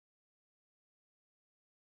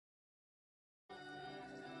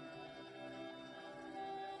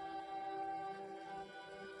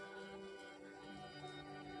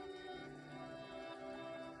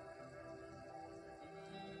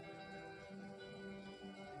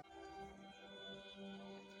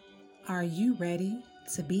Are you ready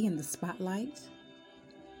to be in the spotlight?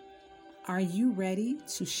 Are you ready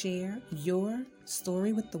to share your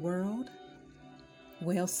story with the world?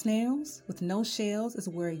 Well, Snails with No Shells is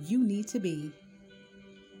where you need to be.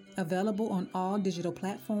 Available on all digital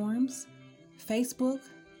platforms, Facebook,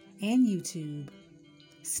 and YouTube.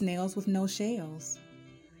 Snails with No Shells.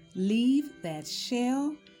 Leave that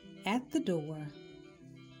shell at the door.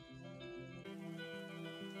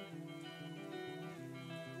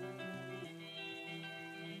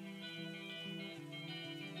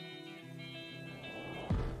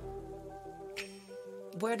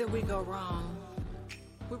 Where did we go wrong?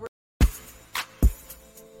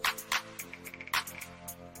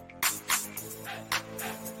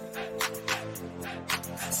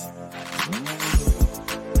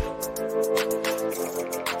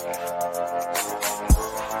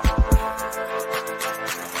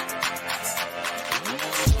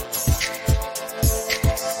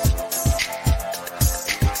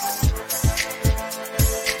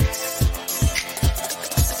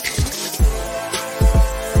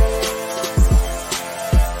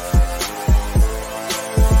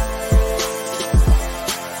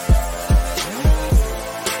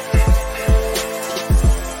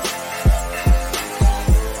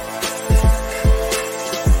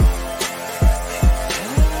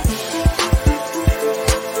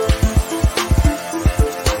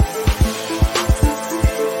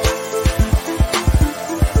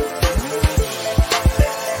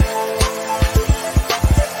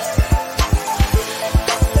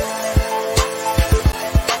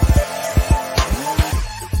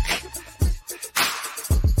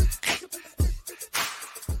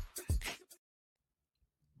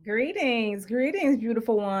 Greetings,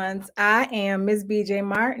 beautiful ones. I am Ms. BJ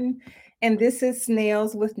Martin, and this is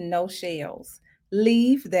Snails with No Shells.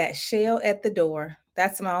 Leave that shell at the door.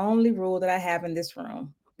 That's my only rule that I have in this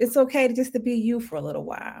room. It's okay to be you for a little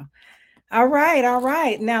while. All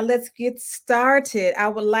right. Now let's get started. I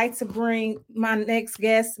would like to bring my next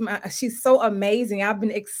guest. She's so amazing. I've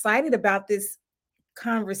been excited about this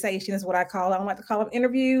conversation is what I call it. I don't like to call them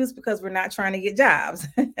interviews because we're not trying to get jobs.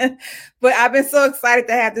 But I've been so excited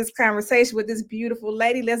to have this conversation with this beautiful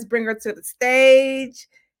lady. Let's bring her to the stage.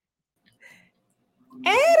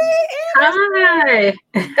 Addie. Hi.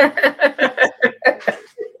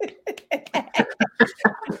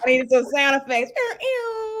 I needed some sound effects.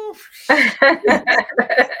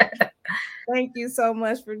 Thank you so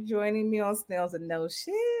much for joining me on Snails and No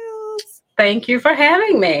Shells. Thank you for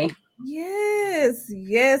having me. Yes.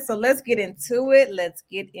 So let's get into it.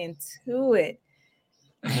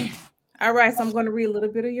 All right. So I'm going to read a little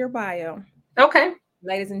bit of your bio. Okay.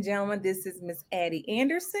 Ladies and gentlemen, this is Miss Addie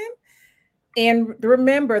Anderson. And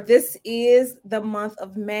remember, this is the month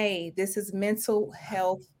of May. This is Mental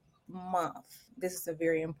Health Month. This is a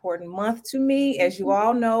very important month to me, as you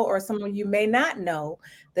all know, or some of you may not know,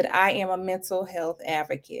 that I am a mental health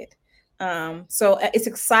advocate. So it's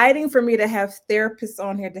exciting for me to have therapists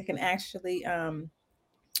on here that can actually,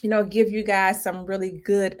 give you guys some really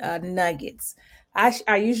good nuggets.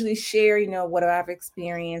 I usually share, what I've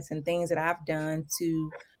experienced and things that I've done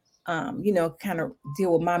to, kind of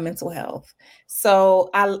deal with my mental health.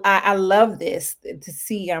 So I love this to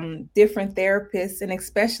see different therapists and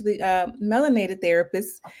especially melanated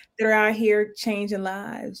therapists that are out here changing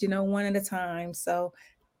lives, one at a time. So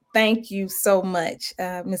thank you so much,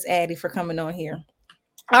 Miss Addie, for coming on here.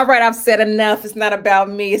 All right, I've said enough. It's not about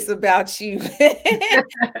me. It's about you. Let's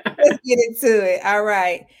get into it. All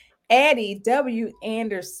right. Addie W.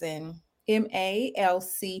 Anderson,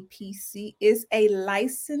 MALCPC, is a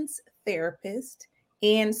licensed therapist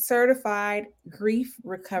and certified grief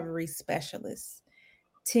recovery specialist.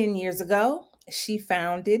 10 years ago, she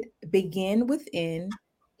founded Begin Within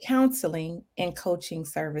Counseling and Coaching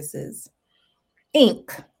Services,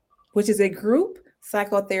 Inc., which is a group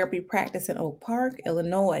psychotherapy practice in Oak Park,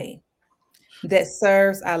 Illinois, that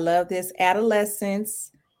serves, I love this,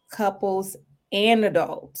 adolescents, couples, and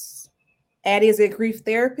adults. Addie is a grief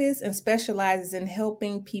therapist and specializes in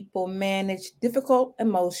helping people manage difficult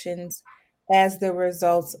emotions as the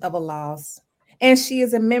results of a loss. And she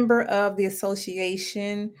is a member of the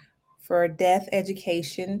Association for Death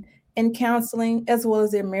Education and Counseling, as well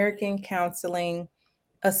as the American Counseling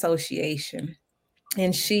Association.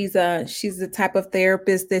 And she's the type of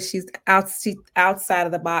therapist that she's outside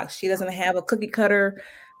of the box. She doesn't have a cookie cutter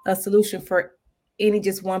solution for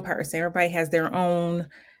just one person. Everybody has their own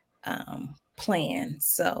plan.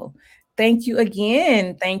 So thank you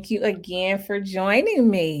again. For joining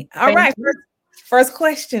me. All right. First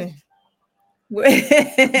question. Where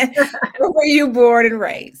were you born and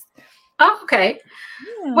raised? Oh, okay.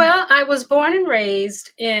 Yeah. Well, I was born and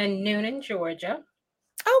raised in Noonan, Georgia.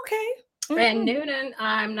 Okay. And Mhm. Noonan,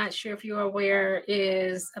 I'm not sure if you're aware,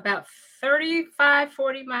 is about 35,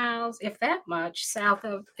 40 miles, if that much, south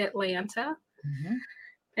of Atlanta. Mhm.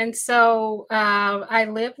 And so I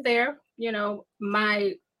lived there,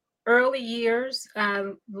 my early years,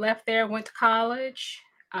 left there, went to college,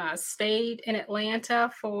 stayed in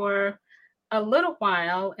Atlanta for a little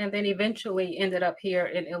while, and then eventually ended up here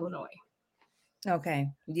in Illinois. Okay.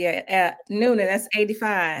 Yeah. Noonan, that's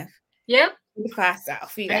 85. Yep, 85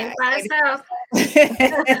 South, you guys. 85 South.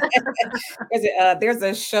 85. There's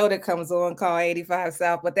a show that comes on called 85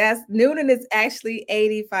 South, but that's Noonan is actually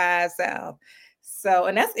 85 South. So,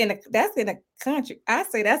 and that's in a country. I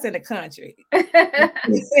say that's in the country. Well,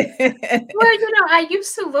 I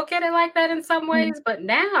used to look at it like that in some ways, but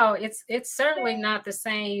now it's certainly not the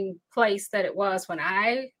same place that it was when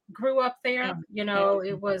I grew up there.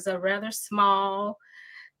 It was a rather small,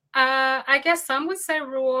 I guess some would say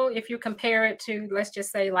rural if you compare it to, let's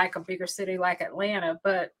just say, like a bigger city like Atlanta,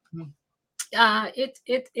 but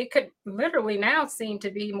it could literally now seem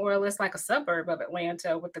to be more or less like a suburb of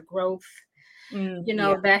Atlanta with the growth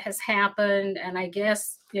Yeah. that has happened. And I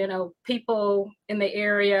guess, people in the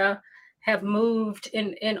area have moved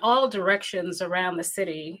in all directions around the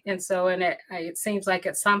city. And so, and it seems like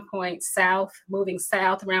at some point moving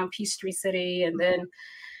south around Peachtree City, and then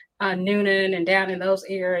Noonan and down in those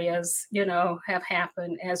areas, have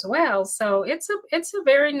happened as well. So it's a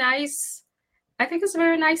very nice, I think it's a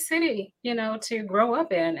very nice city, to grow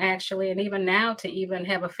up in actually, and even now to even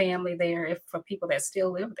have a family there, if for people that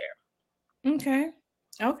still live there. Okay.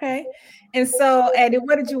 Okay. And so, Eddie,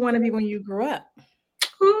 what did you want to be when you grew up?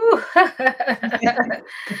 Ooh.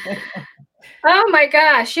 Oh my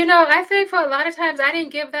gosh. I think for a lot of times I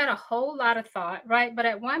didn't give that a whole lot of thought, right? But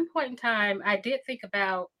at one point in time, I did think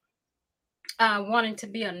about wanting to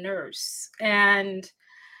be a nurse. And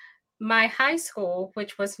my high school,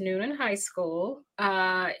 which was Noonan High School,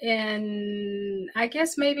 in I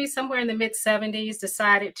guess maybe somewhere in the mid 70s,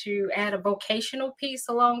 decided to add a vocational piece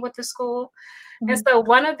along with the school. And Mhm. so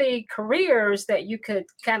one of the careers that you could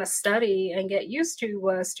kind of study and get used to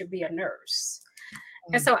was to be a nurse.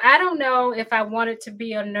 And so I don't know if I wanted to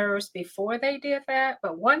be a nurse before they did that,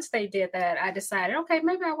 but once they did that, I decided, okay,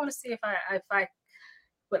 maybe I want to see if I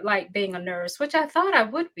would like being a nurse, which I thought I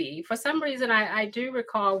would be. For some reason, I do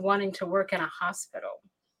recall wanting to work in a hospital.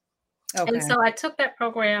 And Okay. so I took that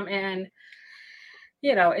program, and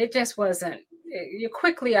it just wasn't.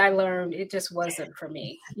 Quickly, I learned it just wasn't for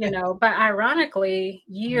me. But ironically,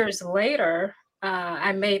 years later,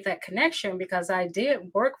 I made that connection because I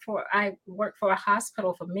worked for a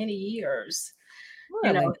hospital for many years.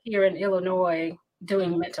 Really? Here in Illinois,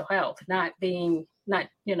 doing Mhm. mental health, not being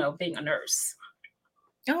a nurse.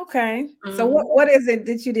 Okay. So Mhm. what is it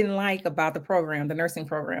that you didn't like about the program, the nursing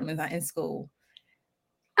program in school?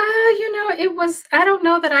 It was, I don't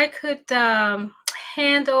know that I could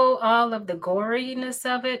handle all of the goriness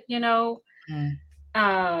of it, Mm.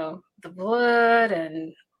 the blood,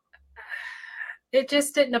 and it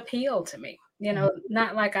just didn't appeal to me, Mhm.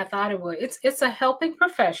 not like I thought it would. It's a helping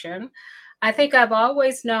profession. I think I've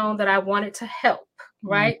always known that I wanted to help, Mm.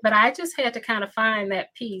 right? But I just had to kind of find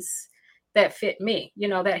that piece that fit me,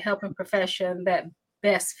 that helping profession that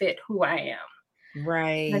best fit who I am. And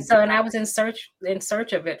Right. so, and I was in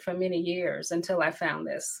search of it for many years until I found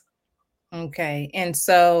this. Okay. And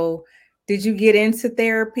so did you get into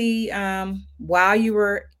therapy while you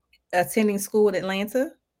were attending school in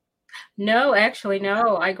Atlanta? No, actually,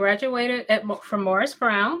 no. I graduated from Morris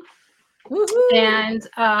Brown, Woohoo! and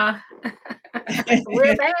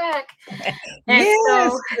we're back. And Yes.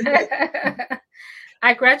 so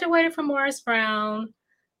I graduated from Morris Brown.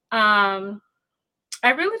 Um,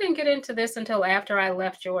 I really didn't get into this until after I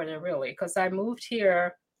left Georgia, really, because I moved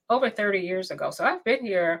here over 30 years ago. So I've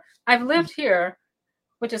lived here,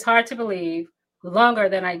 which is hard to believe, longer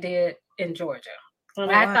than I did in Georgia. And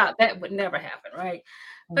Oh I wow. thought that would never happen, right?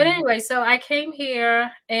 But Mhm. anyway, so I came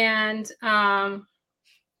here, and I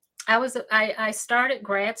started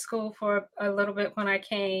grad school for a little bit when I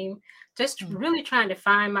came, just Mm. really trying to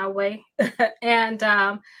find my way. And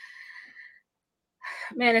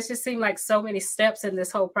man, it just seemed like so many steps in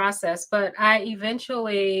this whole process. But I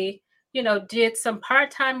eventually, did some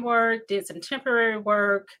part-time work, did some temporary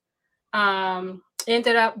work,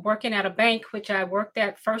 ended up working at a bank, which I worked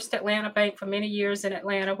at First Atlanta Bank for many years in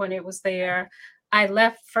Atlanta when it was there. I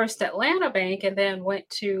left First Atlanta Bank and then went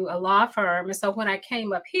to a law firm. And so when I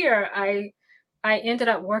came up here, I I ended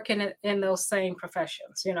up working in those same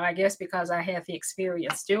professions, I guess because I had the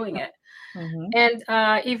experience doing it. Mhm. And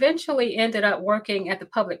eventually ended up working at the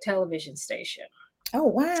public television station. Oh,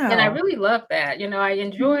 And I wow. really loved that. I Mhm.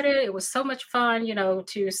 enjoyed it. It was so much fun,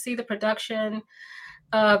 to see the production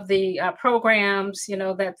of the programs,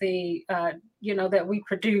 that we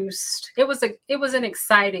produced. It was an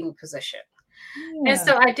exciting position. And Yeah.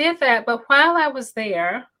 so I did that. But while I was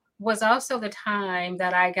there was also the time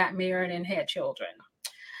that I got married and had children.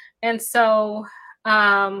 And so,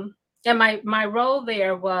 and my role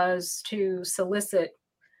there was to solicit,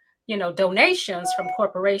 donations from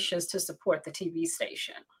corporations to support the TV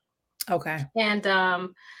station. Okay. And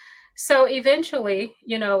so eventually,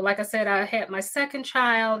 like I said, I had my second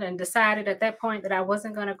child and decided at that point that I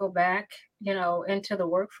wasn't going to go back, into the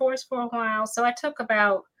workforce for a while. So I took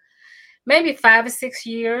about maybe 5 or 6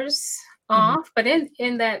 years Mhm. off. But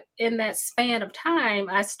in that span of time,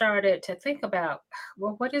 I started to think about,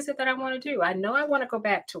 well, what is it that I want to do? I know I want to go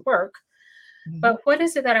back to work, Mhm. but what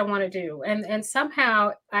is it that I want to do? And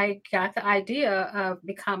somehow I got the idea of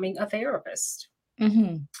becoming a therapist.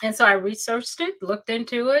 Mhm. And so I researched it, looked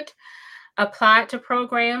into it, applied to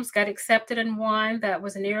programs, got accepted in one that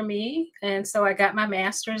was near me. And so I got my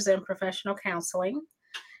master's in professional counseling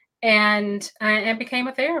and became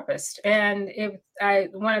a therapist. And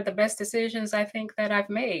one of the best decisions I think that I've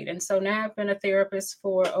made. And so now I've been a therapist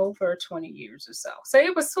for over 20 years or so. So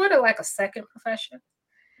it was sort of like a second profession,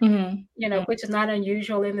 Mhm. which is not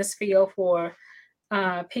unusual in this field for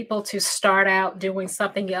people to start out doing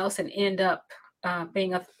something else and end up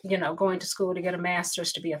being going to school to get a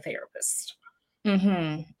master's to be a therapist.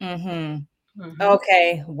 Mhm. Mhm. Mhm.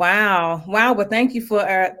 Okay. Wow. Wow. Well, thank you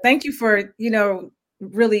for,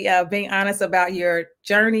 really being honest about your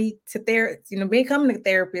journey to therapy, becoming a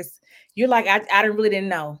therapist. You're like, I really didn't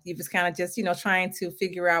know. You was kind of just, trying to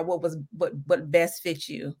figure out what best fits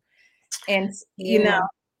you. And, Yeah.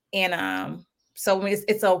 and so I mean,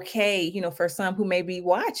 it's okay, for some who may be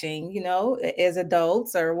watching, as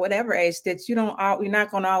adults or whatever age that you're not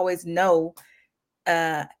going to always know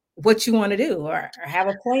uh what you want to do or have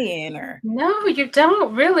a plan or No, you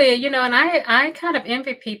don't really, and I kind of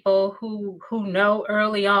envy people who know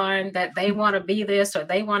early on that they want to be this or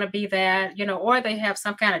they want to be that, or they have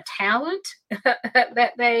some kind of talent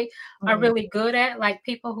that they are Mhm. really good at, like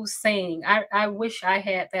people who sing. I wish I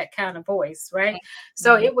had that kind of voice, right?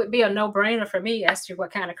 So Mhm. it would be a no-brainer for me as to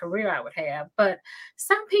what kind of career I would have. But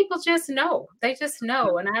some people just know. They just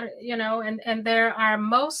know. And and there are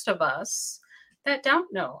most of us that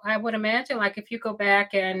don't know. I would imagine, like, if you go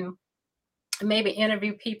back and maybe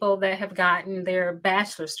interview people that have gotten their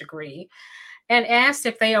bachelor's degree and asked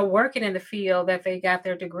if they are working in the field that they got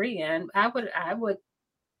their degree in, I would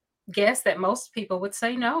guess that most people would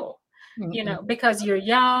say no. Mhm. Because you're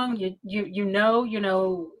young,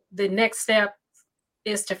 the next step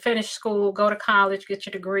is to finish school, go to college, get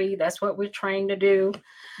your degree. That's what we're trained to do.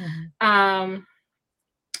 Mhm. Um,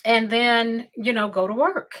 and then go to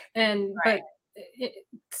work. And but it,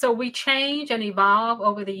 so we change and evolve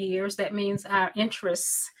over the years. That means our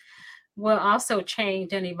interests will also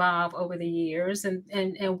change and evolve over the years,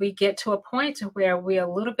 and we get to a point to where we're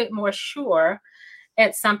a little bit more sure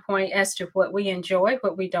at some point as to what we enjoy,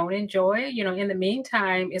 what we don't enjoy. In the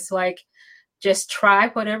meantime, it's like, just try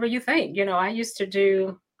whatever you think.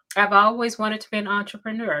 I've always wanted to be an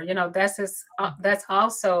entrepreneur. That's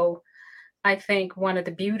also, I think, one of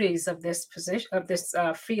the beauties of this position, of this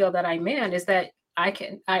field that I'm in, is that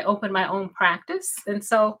I open my own practice. And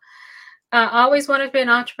so I always wanted to be an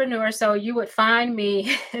entrepreneur. So you would find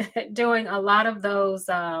me doing a lot of those,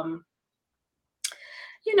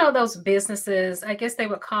 those businesses. I guess they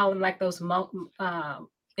would call them like those Mhm.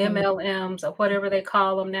 MLMs or whatever they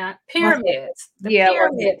call them now. Okay. Pyramids, the Yeah, well,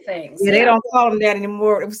 pyramid things. yeah, they Yeah. don't call them that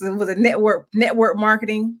anymore. It was a network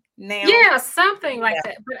marketing now. Yeah, something like Yeah.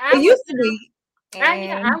 that. But It used to be. I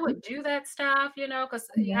And would do that stuff, because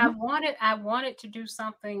Mhm. I wanted to do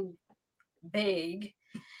something big.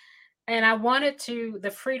 And I wanted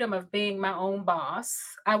the freedom of being my own boss.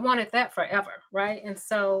 I wanted that forever, right? And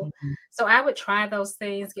Mhm. so I would try those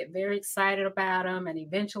things, get very excited about them, and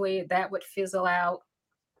eventually that would fizzle out.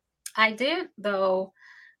 I did, though,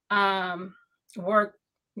 um, work.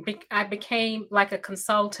 I became like a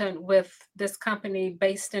consultant with this company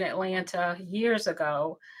based in Atlanta years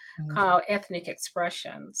ago Mhm. called Ethnic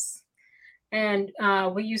Expressions. And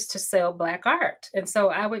we used to sell Black art. And so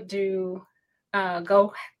I would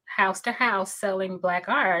go house to house selling Black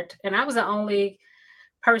art. And I was the only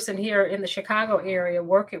person here in the Chicago area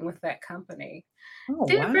working with that company. Oh,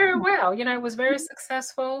 Did wow. very well. It was very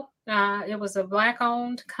successful. It was a Black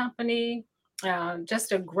owned company,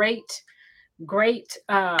 just a great great,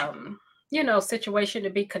 situation to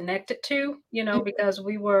be connected to, because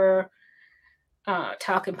we were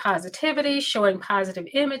talking positivity, showing positive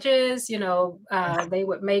images. They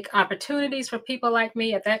would make opportunities for people like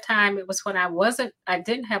me. At that time, it was when I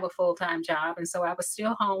didn't have a full time job. And so I was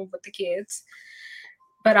still home with the kids,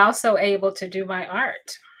 but also able to do my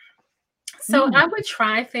art. So Mm. I would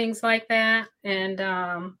try things like that.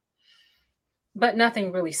 But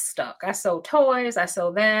nothing really stuck. I sold toys, I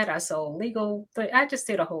sold that, I sold I just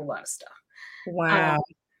did a whole lot of stuff. Um, Wow.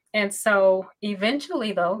 and so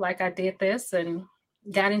eventually, though, like I did this and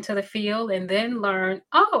got into the field and then learned,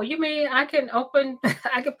 oh, you mean I can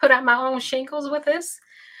I can put out my own shingles with this?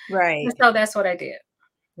 And Right. so that's what I did.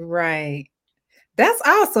 Right. That's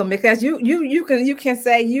awesome because you can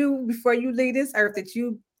say you before you leave this earth that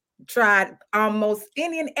you tried almost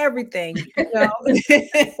any and everything,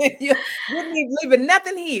 you leaving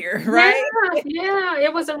nothing here, Yeah, right? yeah.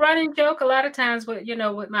 It was a running joke a lot of times with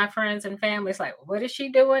my friends and family. It's like, what is she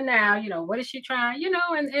doing now? What is she trying?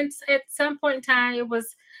 And at some point in time, it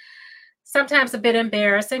was sometimes a bit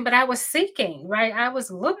embarrassing, but I was seeking, right? I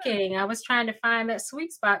was looking, I was trying to find that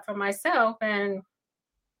sweet spot for myself. And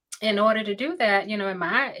in order to do that, in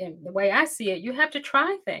the way I see it, you have to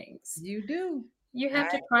try things. You do. You have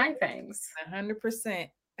I to try things. 100%.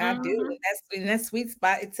 I do. Hmm. And that's in that sweet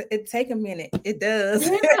spot. It take a minute. It does.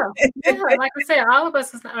 Yeah, yeah. Like I said, all of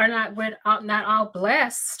us are not not all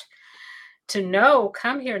blessed to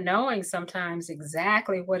come here knowing sometimes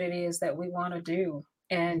exactly what it is that we want to do,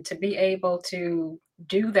 and to be able to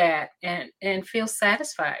do that and feel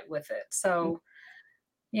satisfied with it. So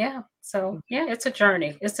it's a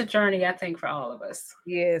journey. It's a journey, I think, for all of us.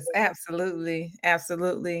 Yes, absolutely,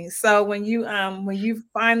 absolutely. So when you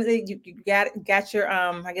finally you got your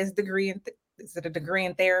I guess degree in is it a degree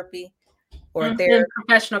in therapy or In therapy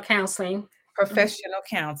professional counseling. professional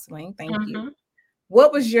counseling? Thank you. Hmm.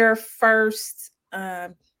 What was your first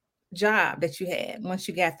job that you had once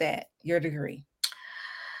you got that your degree?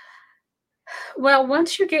 Well,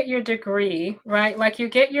 once you get your degree, right? Like you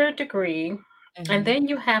get your degree, and Hmm. then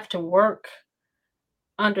you have to work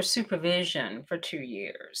under supervision for 2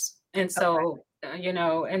 years. And so,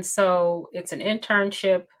 it's an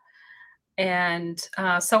internship. And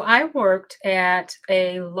so I worked at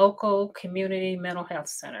a local community mental health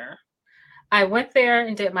center. I went there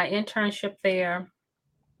and did my internship there.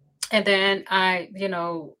 And then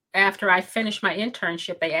after I finished my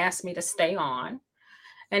internship, they asked me to stay on.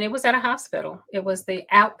 And it was at a hospital. It was the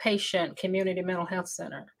outpatient community mental health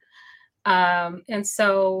center. And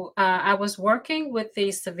so I was working with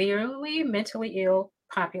the severely mentally ill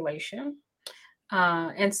population.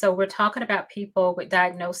 And so we're talking about people with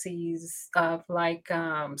diagnoses of like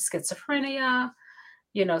schizophrenia,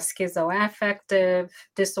 schizoaffective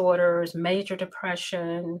disorders, major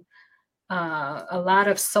depression, a lot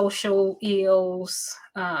of social ills,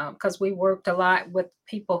 because we worked a lot with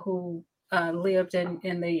people who lived in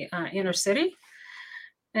the inner city.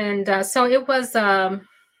 And so it was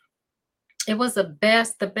the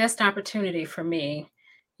best opportunity for me,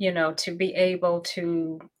 to be able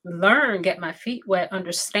to learn, get my feet wet,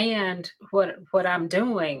 understand what I'm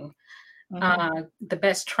doing, Hmm. the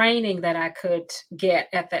best training that I could get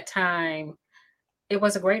at that time. It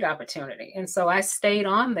was a great opportunity, and so I stayed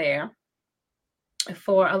on there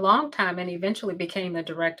for a long time and eventually became the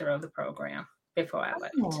director of the program before I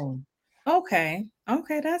left. Oh, okay.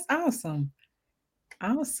 Okay, that's awesome.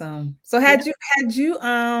 Awesome. So Yeah. had you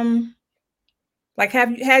like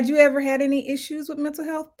had you ever had any issues with mental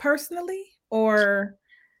health personally or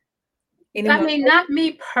I anyone mean, close not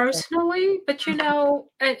me to you? personally, but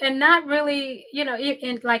and not really,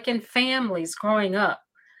 in families growing up.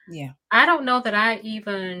 Yeah. I don't know that I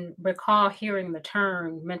even recall hearing the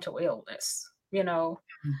term mental illness. Mm.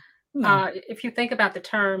 No. If you think about the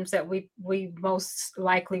terms that we most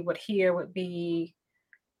likely would hear would be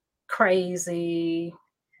crazy,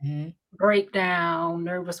 Mhm. breakdown,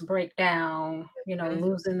 nervous breakdown, Mhm.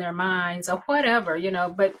 losing their minds or whatever.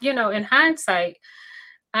 But in hindsight,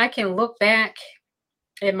 I can look back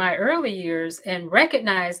in my early years and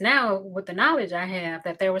recognize now with the knowledge I have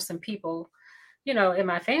that there were some people, in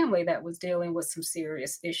my family that was dealing with some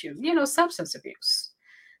serious issues, substance abuse,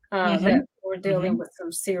 that Mhm. were dealing Mhm. with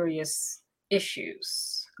some serious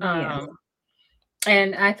issues. Yes.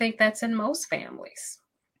 And I think that's in most families.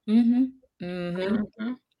 Mhm. Mhm.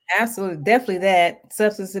 Mhm. Absolutely. Definitely that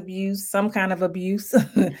substance abuse, some kind of abuse. All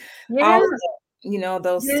Yeah, of that,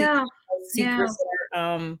 those yeah, those yeah. secrets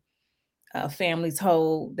are families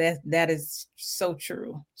hold. That is so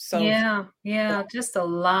true. So Yeah, yeah, just a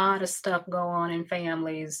lot of stuff go on in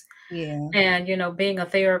families. yeah, And, being a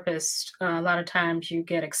therapist, a lot of times you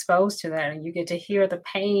get exposed to that and you get to hear the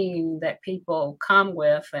pain that people come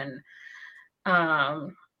with and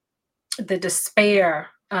um, the despair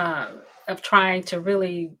of trying to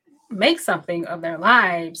really make something of their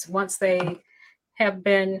lives once they have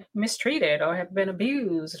been mistreated or have been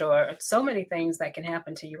abused, or so many things that can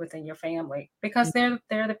happen to you within your family because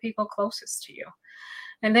they're the people closest to you.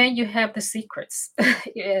 And then you have the secrets,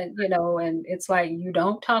 and it's like you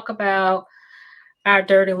don't talk about our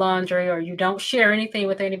dirty laundry, or you don't share anything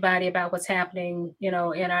with anybody about what's happening, in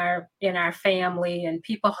our family, and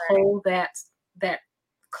people hold that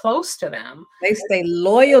close to them. they stay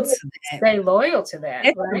loyal to that. Stay loyal to that,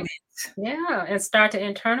 right? Excellent. Yeah, and start to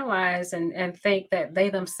internalize and think that they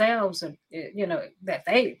themselves are, that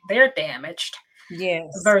they're damaged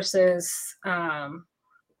Yes. versus them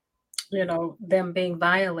being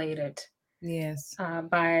violated Yes.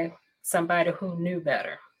 by somebody who knew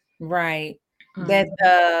better. Right. That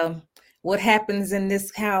Mhm. what happens in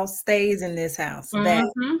this house stays in this house. That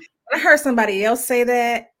Mhm. I heard somebody else say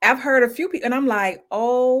that. I've heard a few people, and I'm like,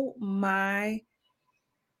 oh my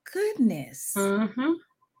goodness. Mhm.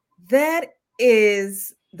 That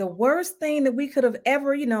is the worst thing that we could have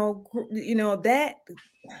ever,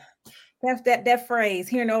 that phrase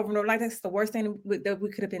hearing over and over, like that's the worst thing that we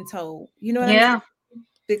could have been told. You know what I'm saying? Yeah.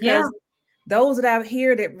 Yeah. Because those that out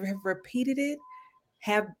here that have repeated it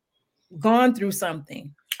have gone through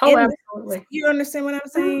something. Oh, And absolutely. you understand what I'm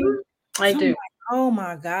saying? Mhm. I So I'm do. like, oh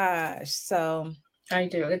my gosh. So I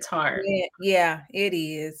do. It's hard. yeah, it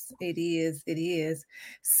is. It is. It is.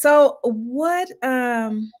 So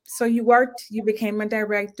so you became a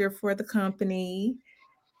director for the company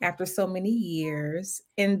after so many years.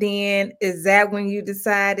 And then is that when you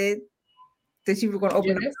decided that you were going to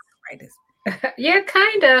Do open up this. practice? Yeah,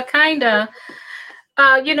 kinda.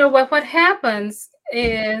 What happens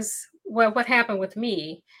is, well, what happened with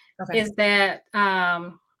me Okay. is that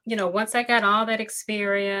once I got all that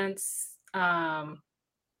experience, I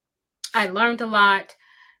learned a lot.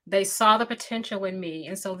 They saw the potential in me.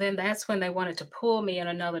 And so then that's when they wanted to pull me in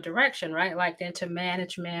another direction, right? Like into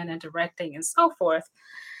management and directing and so forth.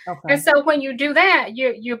 And Okay. so when you do that,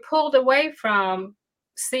 you're pulled away from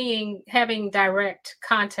having direct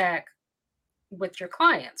contact with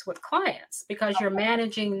clients, because you're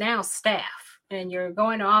managing now staff and you're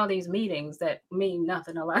going to all these meetings that mean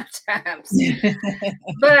nothing a lot of times.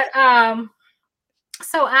 But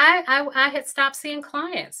so I had stopped seeing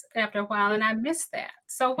clients after a while, and I missed that.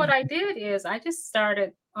 So what I did is I just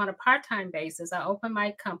started on a part-time basis. I opened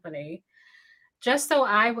my company just so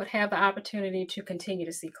I would have the opportunity to continue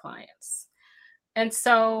to see clients. And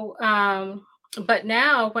so but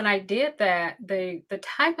now when I did that, the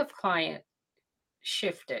type of client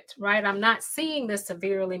shifted, right? I'm not seeing the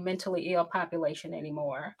severely mentally ill population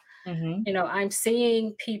anymore. Hmm. I'm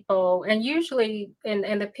seeing people, and usually,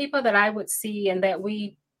 and the people that I would see and that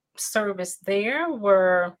we service there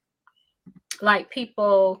were like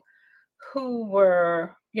people who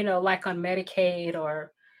were, like on Medicaid,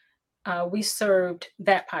 or we served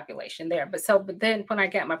that population there. But then when I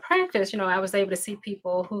got my practice, I was able to see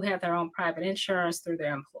people who had their own private insurance through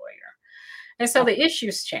their employer. And so the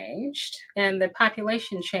issues changed and the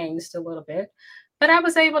population changed a little bit. But I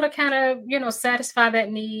was able to kind of, satisfy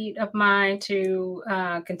that need of mine to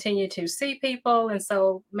continue to see people. And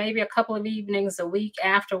so maybe a couple of evenings a week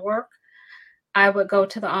after work, I would go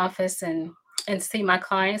to the office and see my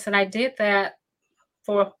clients. And I did that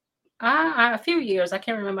for a few years. I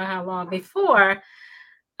can't remember how long before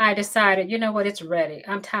I decided, you know what, it's ready.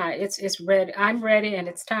 I'm tired. It's ready. I'm ready, and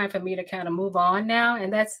it's time for me to kind of move on now.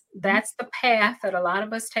 And that's the path that a lot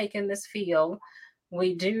of us take in this field.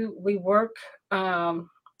 We work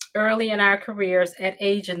early in our careers at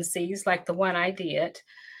agencies like the one I did.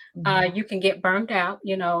 Hmm. You can get burned out.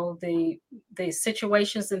 The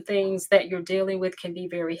situations and things that you're dealing with can be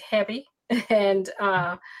very heavy, and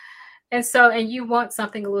you want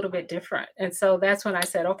something a little bit different. And so that's when I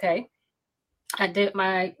said, okay, I did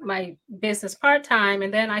my business part time,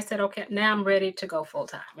 and then I said, okay, now I'm ready to go full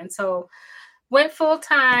time. And so went full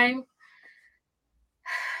time.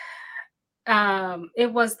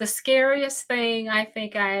 It was the scariest thing I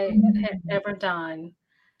think I had ever done.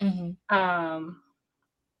 Hmm. Um,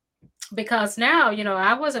 because now,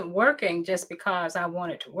 I wasn't working just because I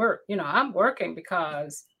wanted to work. I'm working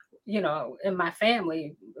because, in my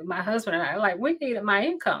family, my husband and I, like, we needed my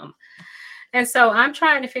income. And so I'm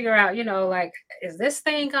trying to figure out, like, is this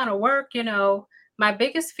thing gonna work? My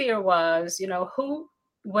biggest fear was,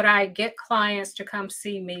 would I get clients to come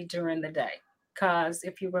see me during the day? Because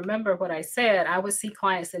if you remember what I said, I would see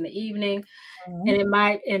clients in the evening, and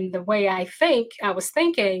Mhm. in the way I was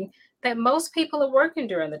thinking that most people are working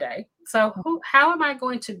during the day. So how am I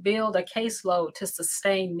going to build a caseload to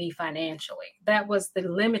sustain me financially? That was the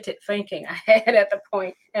limited thinking I had at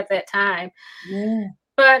that time. Yeah.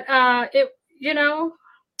 But you know,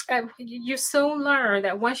 you soon learn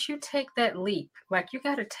that once you take that leap, like you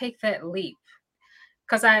got to take that leap,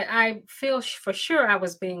 because I feel for sure I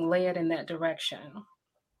was being led in that direction.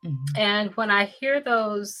 Mhm. And when I hear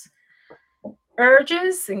those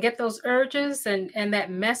urges and get those urges and that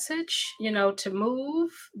message, to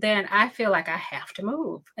move, then I feel like I have to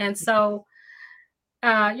move. And so,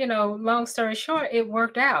 long story short, it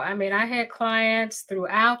worked out. I mean, I had clients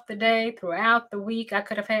throughout the day, throughout the week. I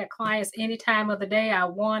could have had clients any time of the day I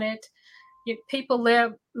wanted. People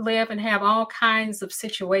live and have all kinds of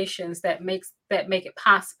situations that make it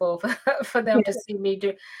possible for them to Yeah. see me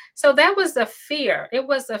do. So that was a fear. It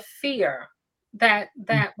was a fear that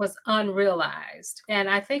was unrealized. And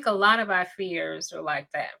I think a lot of our fears are like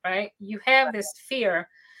that, right? You have this fear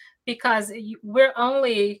because we're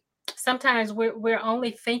only sometimes we're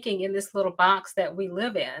only thinking in this little box that we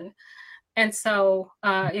live in. And so,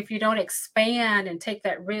 if you don't expand and take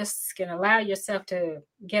that risk and allow yourself to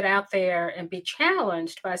get out there and be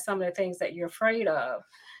challenged by some of the things that you're afraid of,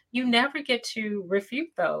 you never get to refute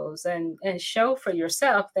those and show for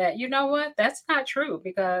yourself that, you know what, that's not true,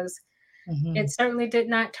 because it Mhm. certainly did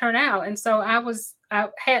not turn out. And so I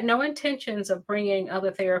had no intentions of bringing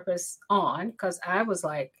other therapists on, because I was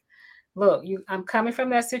like, look, I'm coming from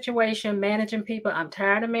that situation, managing people. I'm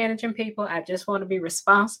tired of managing people. I just want to be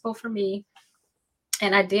responsible for me,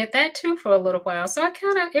 and I did that too for a little while. So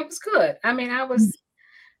it was good. I mean, I Mhm. was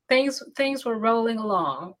things were rolling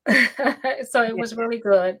along. So it Yeah. was really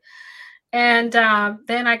good. And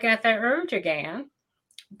then I got that urge again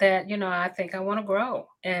that, I think I want to grow.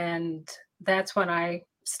 And that's when I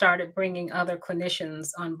started bringing other clinicians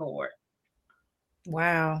on board.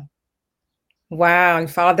 Wow. Wow, you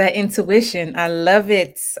follow that intuition. I love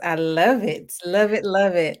it. I love it. Love it,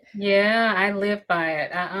 love it. Yeah, I live by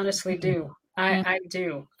it. I honestly Mhm. do. Mm, I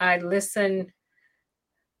do. I listen.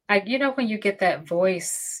 When you get that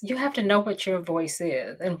voice, you have to know what your voice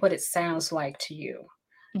is and what it sounds like to you.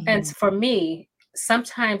 And mhm. for me,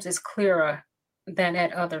 sometimes it's clearer than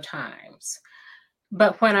at other times.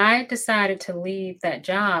 But when I decided to leave that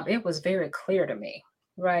job, it was very clear to me,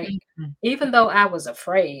 right? Mhm. Even though I was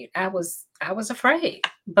afraid, I was afraid,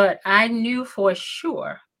 but I knew for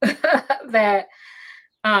sure that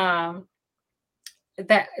um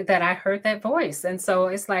that I heard that voice. And so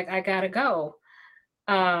it's like I gotta go.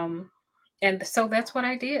 Um and so that's what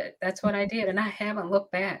I did. That's what I did. And I haven't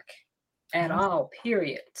looked back at Awesome. all,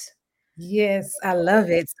 period. Yes, I love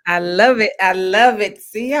it. I love it. I love it.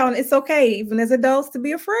 See how it's okay, even as adults, to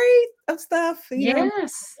be afraid of stuff,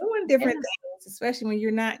 Yes. doing different Yes. things, especially when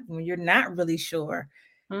you're not really sure,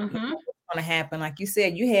 Mhm. what's gonna happen. Like you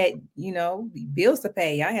said, you had, bills to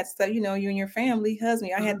pay. I had stuff, you and your family,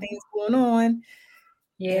 husband, I had Mhm. things going on. And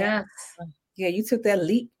Yes. yeah, you took that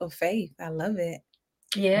leap of faith. I love it.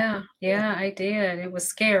 Yeah. Yeah. Yeah, I did. It was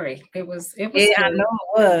scary. It was Yeah, I know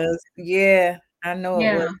scary. it was. Yeah, I know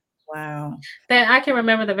it was. Yeah. Wow. That I can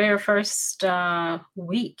remember the very first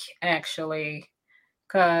week, actually,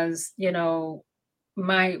 because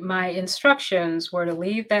my instructions were to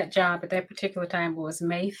leave that job at that particular time was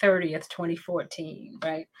May 30th, 2014,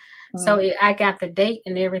 right? So Mhm, I got the date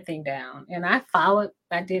and everything down, and I followed.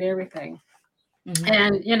 I did everything. mhm,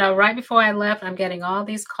 And right before I left, I'm getting all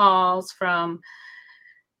these calls from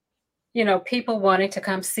people wanting to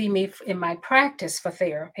come see me in my practice for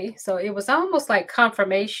therapy. So it was almost like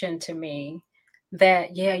confirmation to me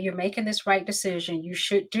that, yeah, you're making this right decision. You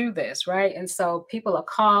should do this, right? And so people are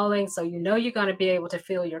calling, so you're going to be able to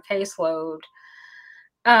fill your caseload.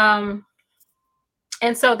 Um,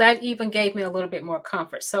 and so that even gave me a little bit more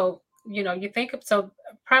comfort. So, you think of so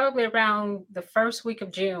probably around the first week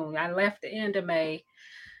of June, I left the end of May.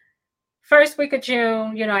 First week of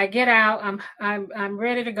June, I get out, I'm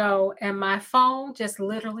ready to go, and my phone just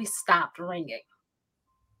literally stopped ringing.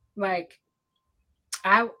 Like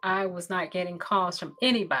I was not getting calls from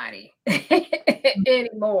anybody mhm.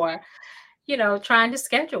 anymore, trying to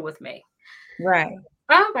schedule with me. Right.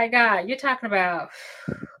 Oh my God, you're talking about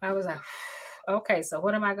I was like, okay, so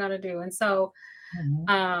what am I gonna do? And so Mhm,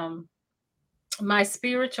 um my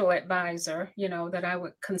spiritual advisor, that I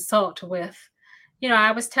would consult with,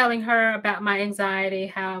 I was telling her about my anxiety,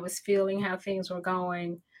 how I was feeling, how things were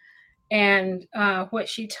going. And what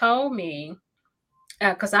she told me,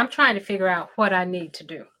 because I'm trying to figure out what I need to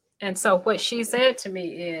do. And so what she said to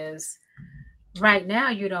me is, right now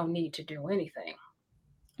you don't need to do anything,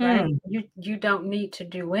 right? Mm. You don't need to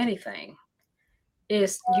do anything.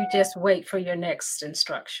 Is you just wait for your next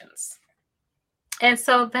instructions. And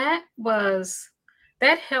so that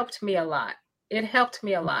helped me a lot. It helped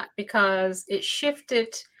me a lot because it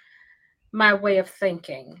shifted my way of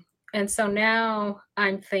thinking. And so now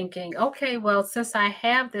I'm thinking, okay, well, since I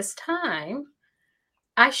have this time,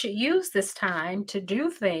 I should use this time to do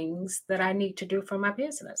things that I need to do for my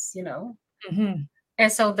business, you know? Mhm.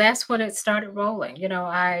 And so that's when it started rolling. You know,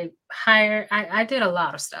 I did a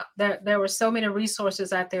lot of stuff. There were so many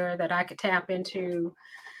resources out there that I could tap into,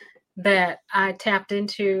 that I tapped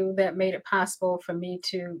into, that made it possible for me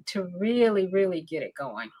to really, really get it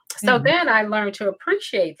going. So Mhm. then I learned to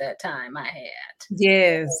appreciate that time I had.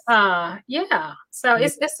 Yes. Yeah. So Yeah.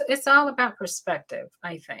 it's all about perspective,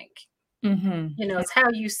 I think. Mhm. You know, it's how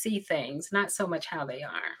you see things, not so much how they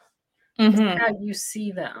are. It's Mhm. how you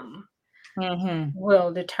see them Mhm.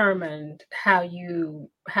 will determine how you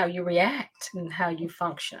react and how you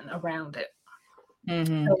function around it.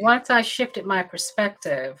 Mhm. So once I shifted my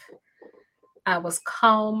perspective, I was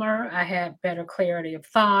calmer, I had better clarity of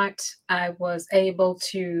thought, I was able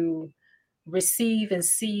to receive and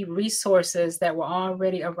see resources that were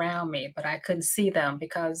already around me, but I couldn't see them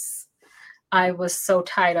because I was so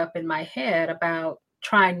tied up in my head about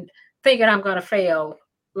thinking I'm going to fail.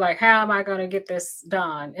 Like, how am I going to get this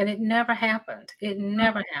done? And it never happened. It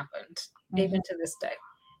never happened, even Mhm. to this day.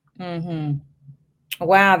 Mhm.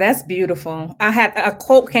 Wow, that's beautiful. I had a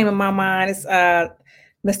quote came in my mind. It's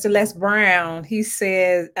Mr. Les Brown. He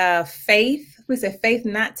said, faith, we said faith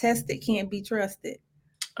not tested can't be trusted.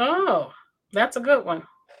 Oh, that's a good one.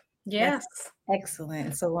 That's Yes.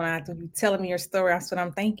 excellent. So when you telling me your story, that's what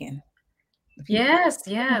I'm thinking. If you Yes.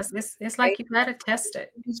 Yes. It's faith, like you got to test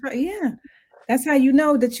it. yeah, that's how you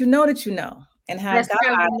know that you know that you know, and how That's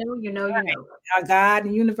God, how you know, you know, you right, know. how God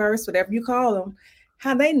and universe, whatever you call them,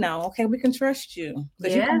 how they know. Okay, we can trust you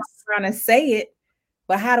because you come Yes. around and say it.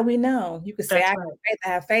 But how do we know? You could say, That's I right.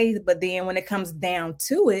 have faith, but then when it comes down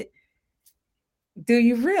to it, do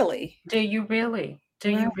you really? Do you really? Do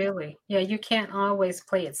Right. you really? Yeah, you can't always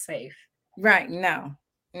play it safe. Right. No,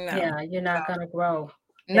 no, Yeah, you're not gonna grow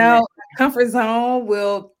in that. no. Comfort zone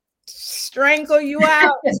will strangle you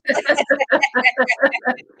out.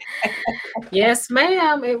 Yes,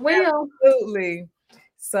 ma'am, it will. Absolutely.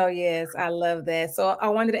 So yes, I love that. So I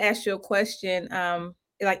wanted to ask you a question.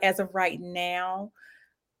 Like as of right now,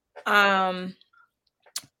 um,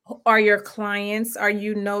 are your clients, are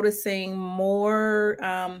you noticing more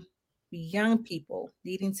young people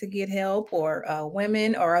needing to get help, or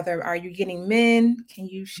women, or are you getting men? Can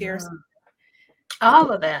you share some? Mm.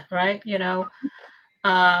 All of that, right? Now,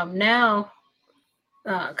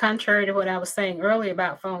 contrary to what I was saying earlier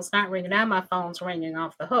about phones not ringing, now my phone's ringing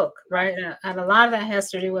off the hook, right? And a lot of that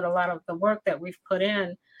has to do with a lot of the work that we've put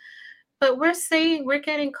in. But we're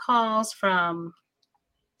getting calls from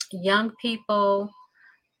young people,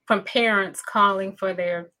 from parents calling for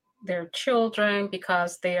their children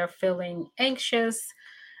because they are feeling anxious,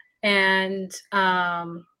 and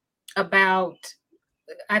about,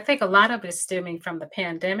 I think a lot of it is stemming from the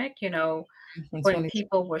pandemic, From when 20?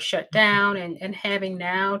 people were shut down, and having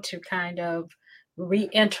now to kind of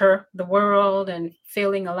re-enter the world and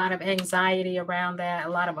feeling a lot of anxiety around that, a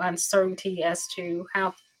lot of uncertainty as to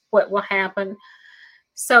what will happen.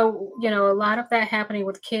 So, a lot of that happening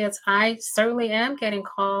with kids. I certainly am getting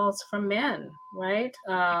calls from men, right?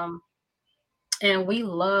 And we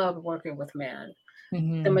love working with men. The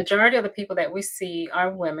Mhm. majority of the people that we see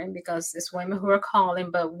are women because it's women who are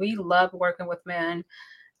calling, but we love working with men,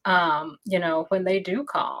 when they do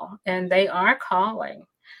call, and they are calling.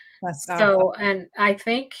 That's So, and I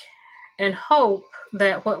think and hope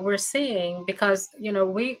that what we're seeing, because,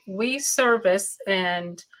 we service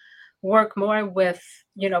and work more with,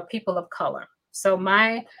 people of color. So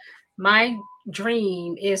my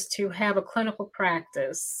dream is to have a clinical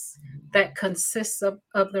practice that consists of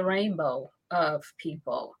the rainbow of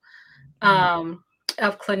people, Mhm. um,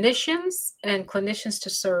 of clinicians, and clinicians to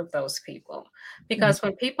serve those people. Mhm. Because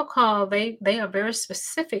when people call, they are very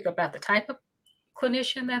specific about the type of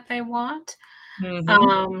clinician that they want. Mhm.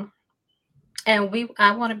 Um, and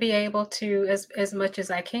I want to be able to, as much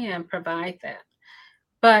as I can, provide that.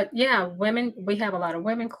 But yeah, women, we have a lot of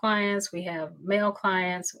women clients, we have male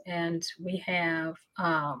clients, and we have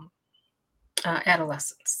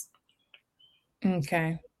adolescents.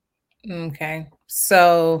 Okay. Okay.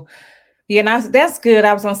 So, yeah, that's good.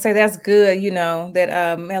 I was gonna say that's good,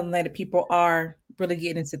 that melanated people are really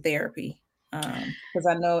getting into therapy. Because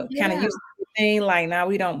I know it kind of Yeah. used thing. Like now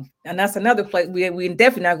we don't, and that's another place we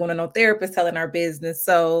definitely not going to no therapist telling our business.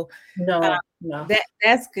 So No, no.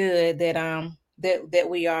 that's good that that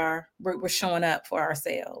we're showing up for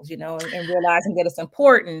ourselves, and realizing that it's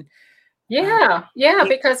important. Yeah,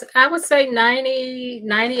 because I would say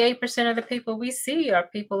 98% of the people we see are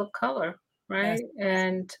people of color, That's right?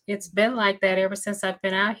 And it's been like that ever since I've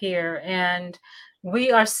been out here. And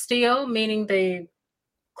we are still, meaning the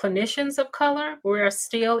clinicians of color, we are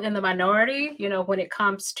still in the minority, when it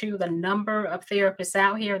comes to the number of therapists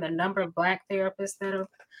out here, the number of Black therapists that are.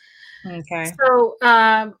 okay. So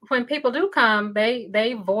when people do come,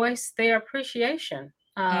 they voice their appreciation,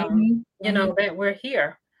 Hmm. Hmm. that we're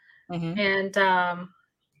here. Hmm. And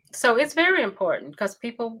so it's very important because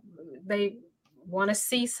people, they want to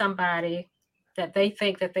see somebody that they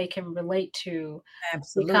think that they can relate to,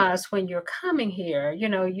 Absolutely. because when you're coming here,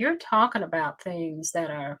 you're talking about things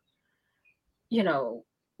you know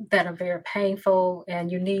that are very painful, and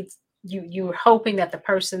you're hoping that the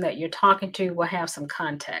person that you're talking to will have some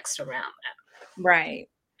context around Right.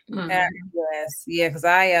 that. Mhm. Yes. Yeah. Because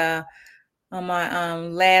I on my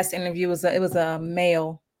last interview it was a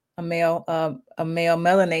male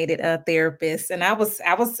melanated therapist, and I was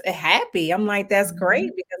happy. I'm like, that's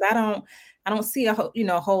great Mhm. because I don't see a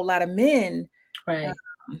whole lot of men Right.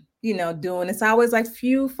 doing it's always like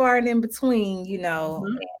few far and in between,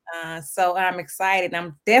 Mhm. so I'm excited.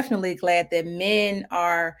 I'm definitely glad that men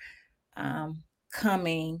are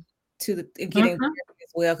coming to getting Mhm. therapy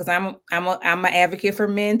as well, because I'm an advocate for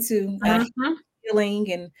men to Mhm.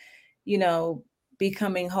 healing and you know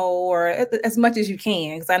becoming whole or as much as you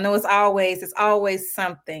can, because I know it's always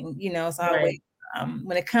something, it's always Right.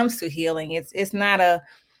 when it comes to healing, it's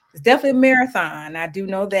definitely a marathon. I do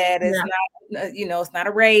know that it's Yeah. not, it's not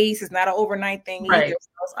a race. It's not an overnight thing either. Right. So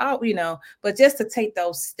it's all, but just to take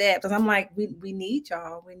those steps. And I'm like, we need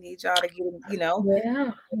y'all. We need y'all to get, Yeah.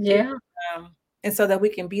 get, Yeah. and so that we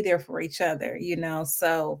can be there for each other,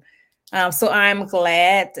 so I'm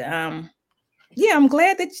glad. Yeah, I'm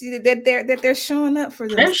glad that they're showing up for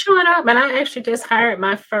They're themselves. showing up, and I actually just hired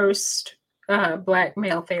my first Black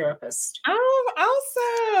male therapist. Oh,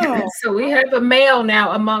 awesome. So we have a male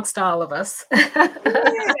now amongst all of us. Yes,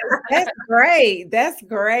 that's great. That's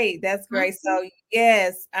great. That's great. Mhm. So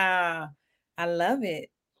yes, I love it.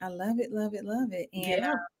 I love it, love it, love it. And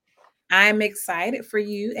Yeah. I'm excited for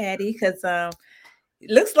you, Addie, because it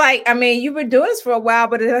looks like, I mean, you've been doing this for a while,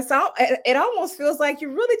 but it almost feels like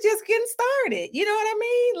you're really just getting started. You know what I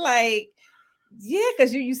mean? Like, yeah,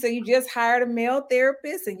 because you say you just hired a male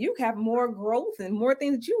therapist and you have more growth and more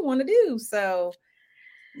things that you want to do. So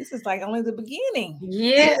this is like only the beginning.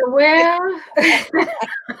 Yeah, well,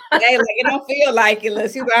 Hey, like it don't feel like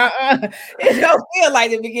it. She's like, it don't feel like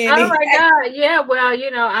the oh beginning. my God. Yeah, well,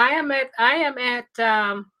 I am at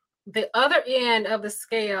the other end of the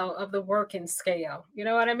scale, of the working scale. You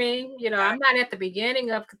know what I mean? I'm not at the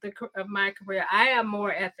beginning of my career. I am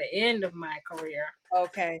more at the end of my career.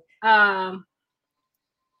 Okay. Um,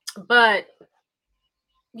 but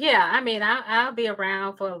yeah, I mean, I'll be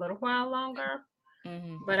around for a little while longer,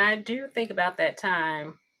 Hmm. but I do think about that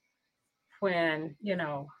time when,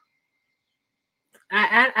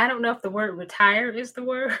 I don't know if the word retire is the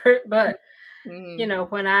word, but Hmm.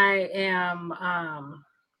 when I am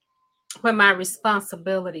when my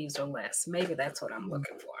responsibilities are less. Maybe that's what I'm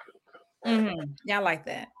looking for. Hmm. Yeah, I like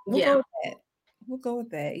that. We'll Yeah. go with that. We'll go with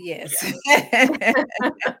that. Yes. Yeah.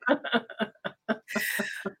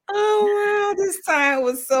 Oh wow, this time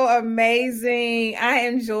was so amazing. I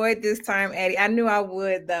enjoyed this time, Eddie. I knew I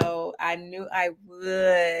would, though. I knew I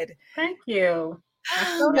would. Thank you.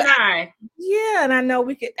 So But did I. yeah, and I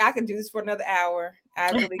could do this for another hour.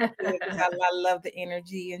 I really could because I love the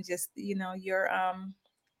energy and just your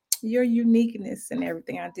uniqueness and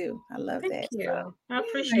everything I do. I love Thank that. So you. I yeah,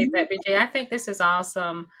 appreciate that, BJ. I think this is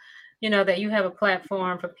awesome, that you have a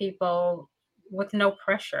platform for people with no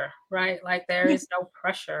pressure, right? Like there is no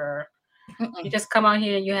pressure. You mm-mm. just come on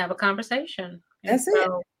here and you have a conversation. And That's it.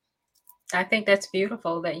 so I think that's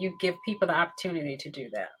beautiful that you give people the opportunity to do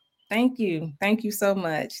that. Thank you. Thank you so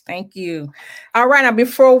much. Thank you. All right. Now,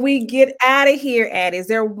 before we get out of here, Addie, is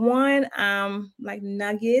there one like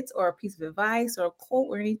nuggets or a piece of advice or a quote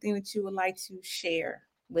or anything that you would like to share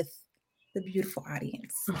with the beautiful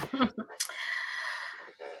audience?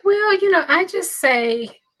 Well, I just say,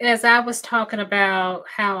 as I was talking about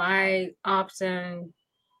how I often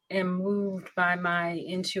am moved by my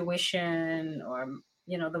intuition, or,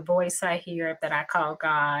 the voice I hear that I call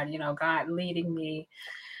God, God leading me,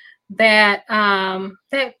 that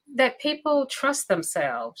people trust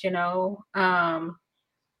themselves,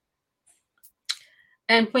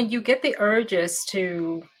 and when you get the urges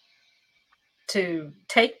to to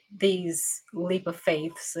take these leap of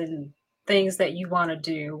faiths and things that you want to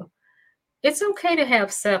do, it's okay to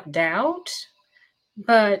have self-doubt,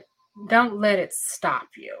 but don't let it stop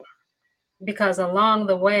you, because along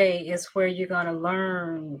the way is where you're going to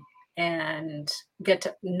learn and get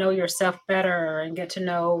to know yourself better and get to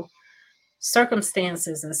know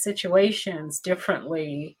circumstances and situations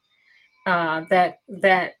differently,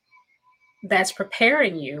 that's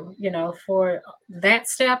preparing you, for that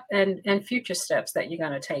step and future steps that you're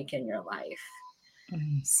going to take in your life.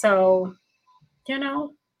 Mhm. So, you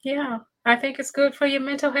know, yeah, I think it's good for your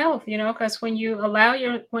mental health, because when you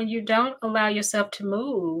don't allow yourself to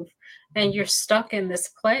move and you're stuck in this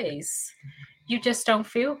place, you just don't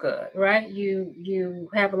feel good, right? You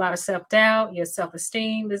have a lot of self-doubt, your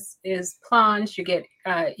self-esteem is plunged, you get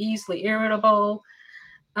easily irritable,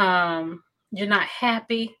 you're not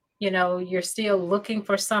happy, you're still looking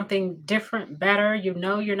for something different, better,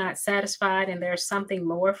 you're not satisfied and there's something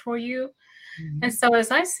more for you. And Mhm. so,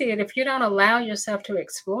 as I see it, if you don't allow yourself to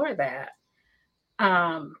explore that,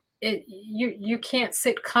 you can't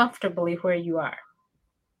sit comfortably where you are.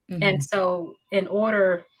 And Mhm. so, in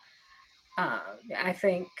order, I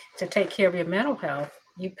think, to take care of your mental health,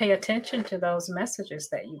 you pay attention to those messages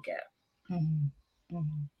that you get. Mhm.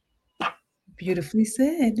 Mhm. Beautifully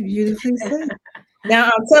said. Beautifully said.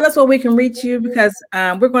 Now, tell us where we can reach you because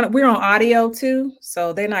we're on audio too,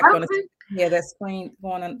 so they're not going to Okay. hear that screen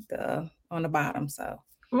going on the bottom. So,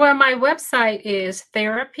 Well, my website is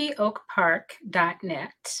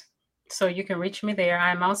therapyoakpark.net. So you can reach me there.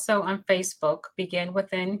 I'm also on Facebook, Begin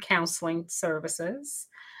Within Counseling Services.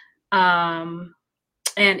 Um,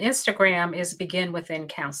 and Instagram is Begin Within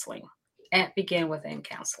Counseling, at Begin Within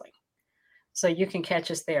Counseling. So you can catch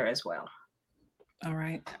us there as well. all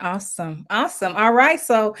right, awesome, awesome. All right,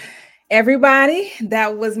 so everybody,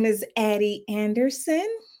 that was Ms. Addie Anderson.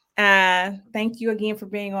 Thank you again for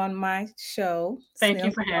being on my show, Thank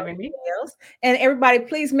you Snails for having me. Snails. And everybody,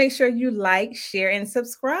 please make sure you like, share, and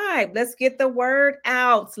subscribe. Let's get the word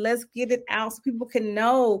out. Let's get it out so people can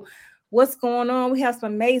know what's going on. We have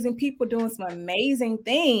some amazing people doing some amazing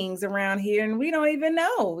things around here, and we don't even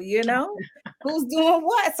know, who's doing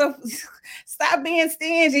what. So stop being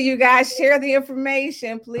stingy, you guys. Share the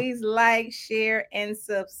information. Please like, share, and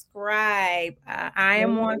subscribe. I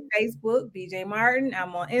am on Facebook, BJ Martin.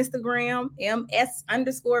 I'm on Instagram,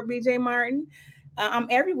 MS_BJ Martin. I'm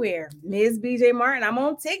everywhere, Ms. BJ Martin. I'm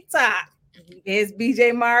on TikTok, Ms.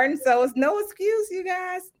 BJ Martin. So it's no excuse, you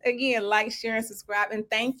guys. Again, like, share, and subscribe. And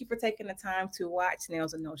thank you for taking the time to watch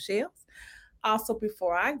Nails and No Shells. Also,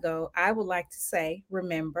 before I go, I would like to say,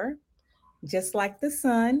 remember, just like the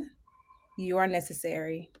sun, you are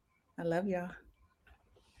necessary. I love y'all.